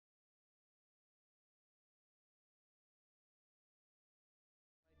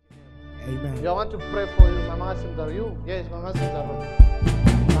Amen. I want to pray for you. Mama Simzaru. You? Yes, Mama Simzaru.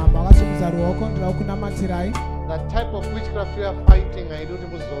 That type of witchcraft you are fighting, I don't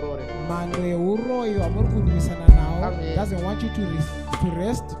muzorore. Doesn't want you to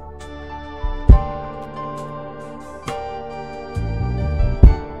rest.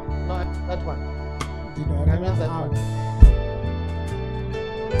 No, that one. I mean that one.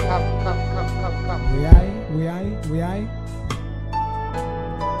 Come. We are.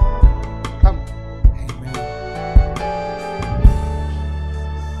 Come. Amen.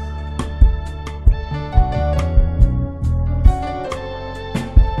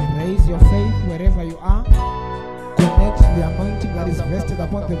 Raise your faith wherever you are. Connect the anointing that is vested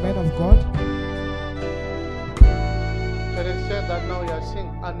upon the man of God. To the extent that now you are seeing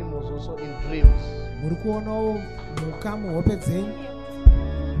animals also in dreams.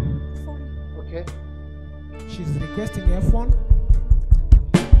 Okay. She's requesting a phone.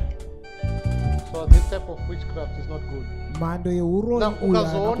 So this type of witchcraft is not good. Now,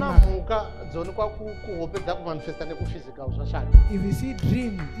 if you see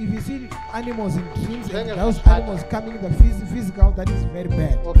dreams, if you see animals in dreams, and those animals coming in the physical, that is very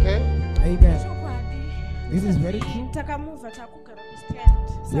bad. Okay. Amen. This is very true.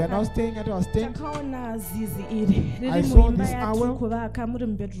 We are now staying at our stand. I saw this owl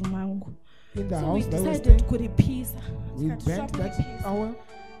in the house that was staying. We bent that owl.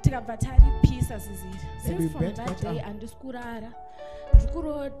 Since from that day and skurara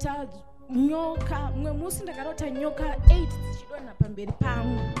ndikurota nyoka mwe musi ndakarota nyoka 8 dzichidonha pamberi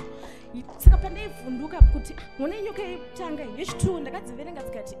pangu. Saka pandaivhunduka kuti mune nyoka yekutanga yechi2 ndakadziverenga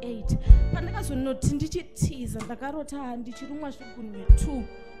dzikati 8 pandakazonoti ndichitiza ndakarota ndichirumwa zvigunwe 2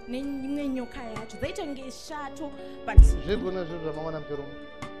 neimwe nyoka yacho dzaita kunge shato but zvigunwe zviri zvamangwana mperumu.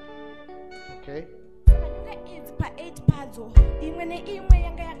 Okay. Idzi pa8 padzo imwe neimwe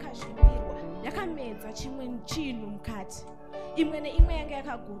yanga yakazvimbirwa yakamedza chimwe chinhu mukati, imwe neimwe yanga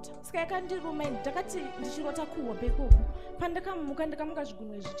yakaguta. Saka yakandiruma ndakati ndichirota kuhope ikoko pandakamuka ndikamuka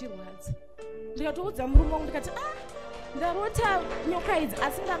zvigunwe zvichirwadza ndikatoudza murume wangu ndikati ndarota nyoka idzi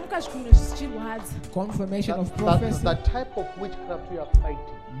asi ndamuka zvigunwe zvichirwadza. Confirmation of prophecy. That type of witchcraft you are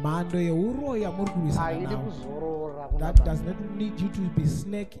fighting. That does not need you to be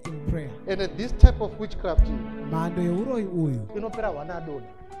slack in prayer. And this type of witchcraft,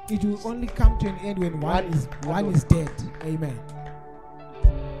 it will only come to an end when one is dead. Amen.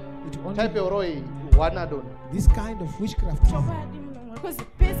 Type this kind of witchcraft. Because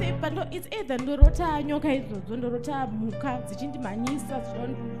it's either ndorota nyoka idzodzo ndorota mhuka dzichindimhanyisa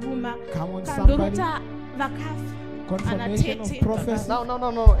zvinonduruma kandorota vakafa. Confirmation of prophecy.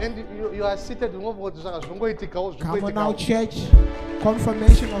 No. And you are seated. Come on now, church.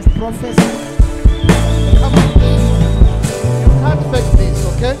 Confirmation of prophecy. Come on. You can't fake this,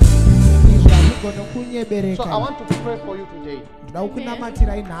 okay? So I want to pray for you today.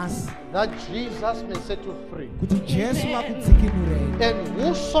 That Jesus may set you free. And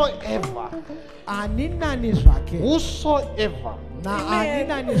whosoever is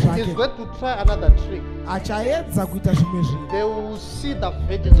going to try another trick, they will see the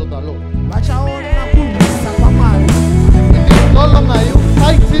vengeance of the Lord. It is no longer you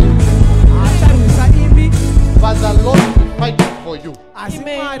fighting, but the Lord will fight for you.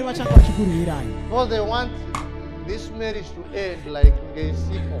 Because they want this marriage to end like a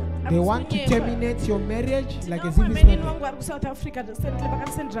sequel. They want to terminate your marriage like a sequel. South Africa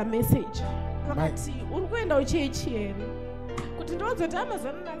send a message.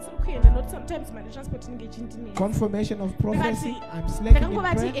 Confirmation of prophecy. I'm slacking in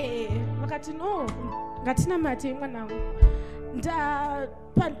prayer.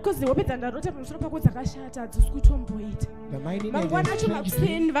 Because wapedza ndarota pamusoro pako dzakashata hadzisi kutomboita mangwana acho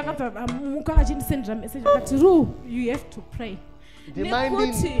mapeni vakabva vamuka vachindisendera message vakati you have to pray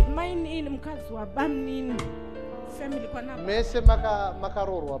nekuti mainini mukadzi wabamnini family kwanapa mese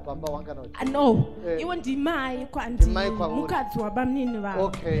makarorwa pamba wangana no iwo ndimai kwandini mukadzi wabamnini vavo.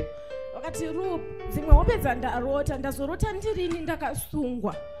 Okay. Vakati dzimwe wapedza ndarota ndazorota ndirini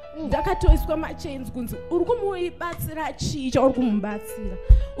ndakasungwa ndakatoiswa machains kunzi uri kumubatsira chii chauri kumubatsira,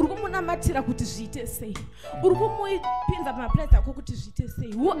 uri kumunamatira kuti zviite sei, uri kumupinza mapuraizi ako kuti zviite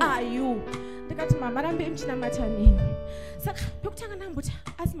sei, who are you? Ndikati mama rambe muchinamata nini. Saka pekutanga ndamboti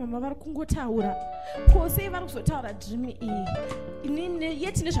asi mama vari kungotaura kose vari kuzotaura dream iyi inini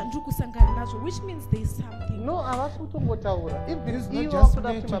yeti nezvandiri kusangana nazvo, which means there is something. No, havasi kutongotaura. If there is not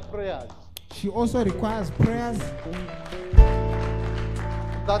just prayers, she also requires prayers.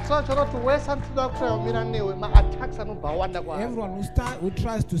 That's why you're not to waste until my attacks are not by everyone who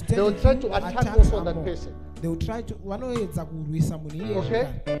tries to stand, they will try to attack also that person. They will try to okay?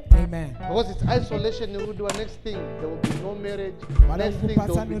 Amen. Because it's isolation, you will do a next thing. There will be no marriage. Next thing, there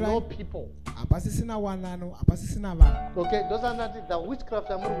will be no people. Okay, those are not the witchcraft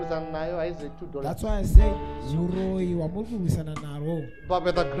is $2. That's why I say but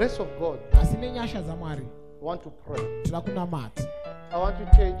with the grace of God, I want to pray. I want you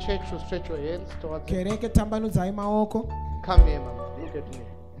to church to stretch your hands towards me. Come here, Mama. Look at me.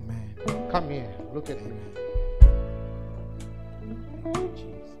 Amen. Come here. Look at me.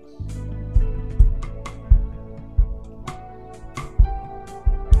 Jesus.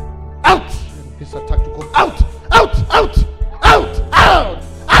 Out! This attack to go out! Out! Out! Out! Out!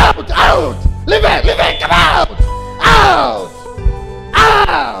 Out! Out! Leave it! Leave it! Come out! Out!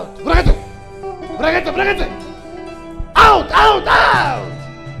 Out! Bring it! Bring it! Bring it! Out! Out! Out!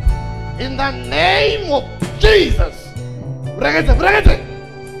 In the name of Jesus! Bring it! Bring it!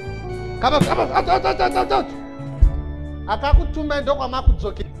 Come on! Come on! Out! Out! Out! Out! Out!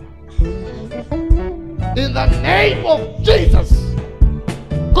 In the name of Jesus,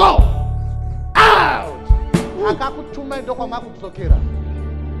 go out.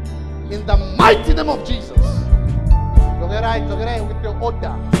 In the mighty name of Jesus, with your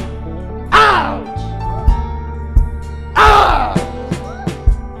order, out, out.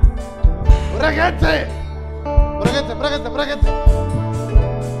 Bregete, bregete, bregete, bregete,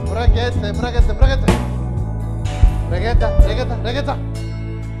 bregete, bregete, bregete. Regeta, regeta, regeta.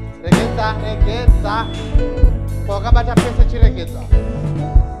 Regeta, regeta. Pogabata pesa chiregeta.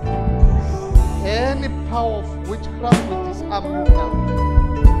 Any power of witchcraft with this arm now.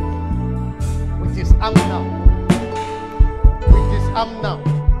 With this arm now. With this arm now.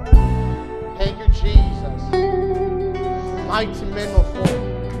 Thank you, Jesus. Mighty men of war.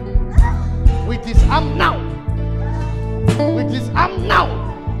 With this arm now. With this arm now.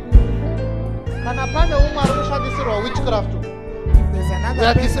 Witchcraft. We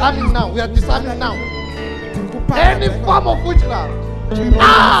are disarming now. We are disarming now. Any form of witchcraft.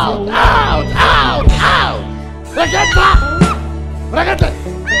 Out! Out! Out! Out! Regeta! Regeta!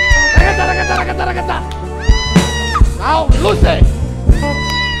 Regeta! Regeta! Regeta! Regeta! Now loose it.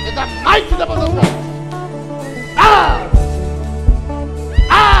 In the mighty name of the Lord. Out!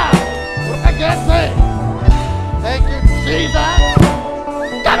 Out! Regeta! Thank you, Jesus.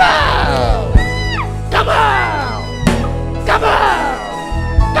 Come out! Come out! Come out!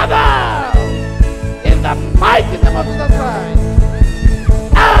 Come out! In the mighty name of Jesus Christ!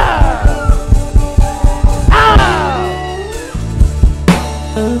 Out! Out!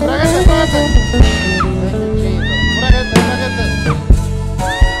 Thank you, Jesus.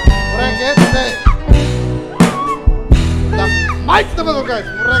 The mighty name of Christ!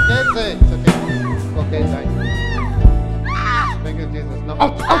 It's okay. Okay, guys. Thank you, Jesus. Now,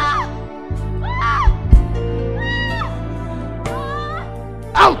 out! Out!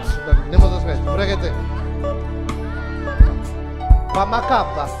 Out! In the name of Jesus Christ. Bregete.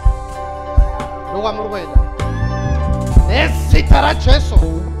 Pamakapa. Luga murwena. Nesitara cheso.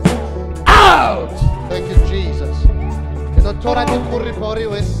 Out! Thank you, Jesus. Inotora ni kuripori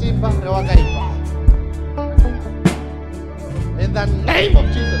we simba rewagaipa. In the name of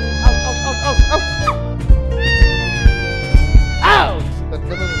Jesus. Out, out, out, out, out. Out! The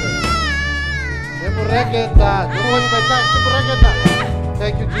name of Jesus. Nemuregeta. Nemuregeta.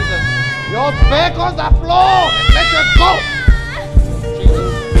 Thank you, Jesus. Your back on the floor and let it go.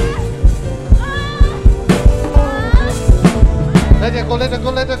 Jesus. Let it go, let it go,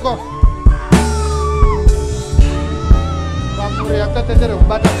 let it go.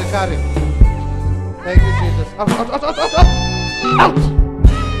 Thank you, Jesus. Out, out, out, out, out, out. Out.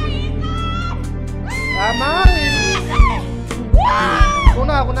 Amani.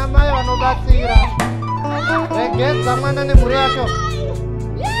 Kuna maya wanobatira. Regeta mwana ni muri yako.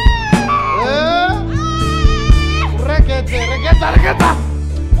 Regeta, regeta, regeta.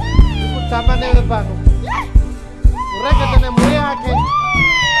 Kutama nele pano. Regeta ne muri yake.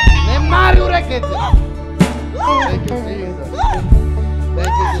 Ne mari regeta. Thank you, Jesus.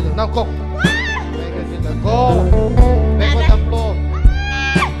 Thank you, Jesus. Now go. Thank you, Jesus. Go. Back on the floor.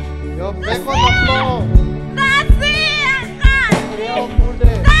 You're back on the floor. That's it.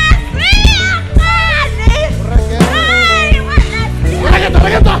 Regeta,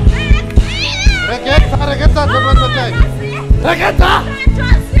 regeta. Regeta, regeta, don't time. Regeta.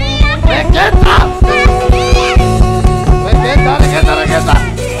 Regeta. Regeta, regeta, regeta.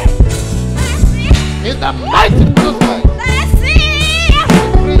 In the mighty name of Jesus.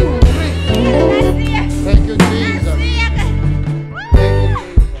 Free, free. Thank you, Jesus. Thank you,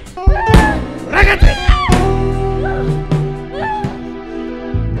 Jesus.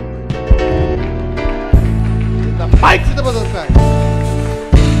 mighty name of Jesus Christ.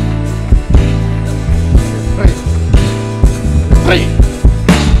 Free.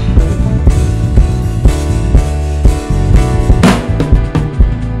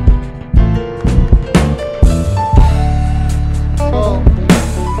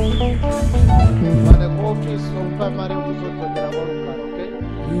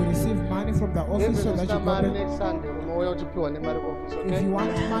 You receive money from the office so that you go back. If you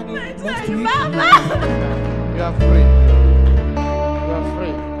want money next week, you are free. You are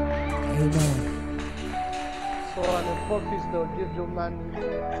free. amen. So on the office they'll give you money,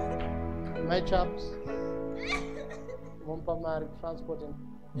 matchups, transporting.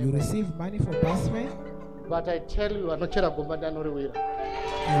 You receive money for bus fare. But I tell you, I'm not sure about that. Amen.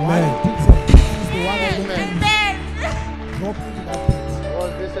 This is the one that drop into that pit.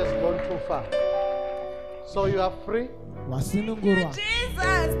 Because this has gone too far. So you are free. Wasunungurwa.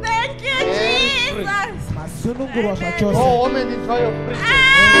 Jesus, thank you, Free. Jesus. Masunungurwa shachose. Oh, women, enjoy your freedom.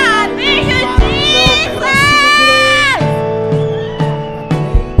 Ah, thank you, Jesus.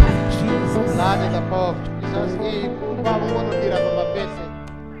 Blood is the power of Jesus.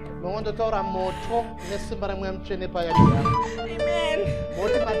 Tora moto nesimara mwamchene paya dia. Amen.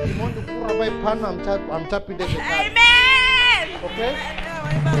 Moti madimondo kura by pan I'm tapping the Amen. Okay?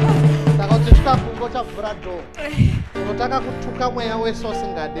 Saka uchishika kungocha brado. Unotaka kutuka mweya weso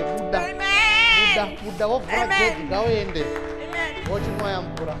singade buda. Amen. Buda wo brado gaweende. Amen. Wochi mweya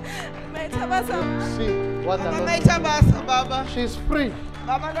mpura. Maitabasa. See what the Lord. Maitabasa, Baba. She's free.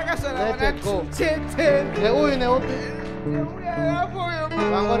 Baba ndakasara. Let it go. Chete. Neuyi neupi.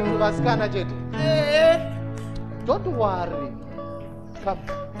 Vangori kuvasikana chete. Don't worry. Come.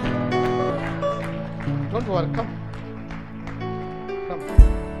 Don't worry. Come.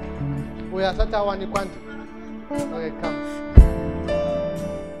 Come. We are such a one quantity. Okay, come.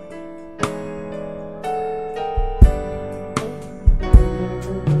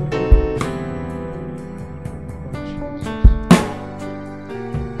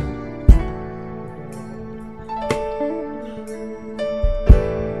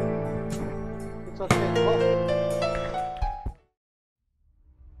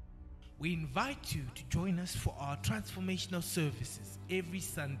 We invite you to join us for our transformational services every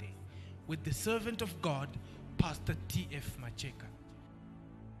Sunday with the servant of God, Pastor TF Macheka.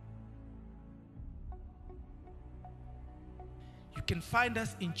 You can find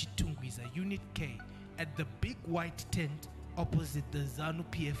us in Chitungwiza, Unit K, at the big white tent opposite the ZANU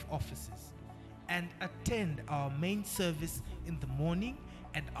PF offices, and attend our main service in the morning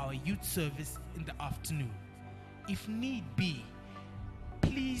and our youth service in the afternoon. If need be,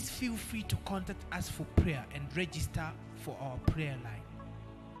 please feel free to contact us for prayer and register for our prayer line.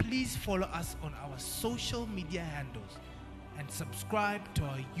 Please follow us on our social media handles and subscribe to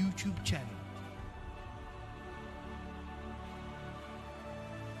our YouTube channel.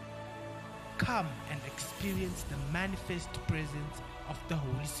 Come and experience the manifest presence of the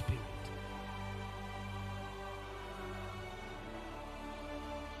Holy Spirit.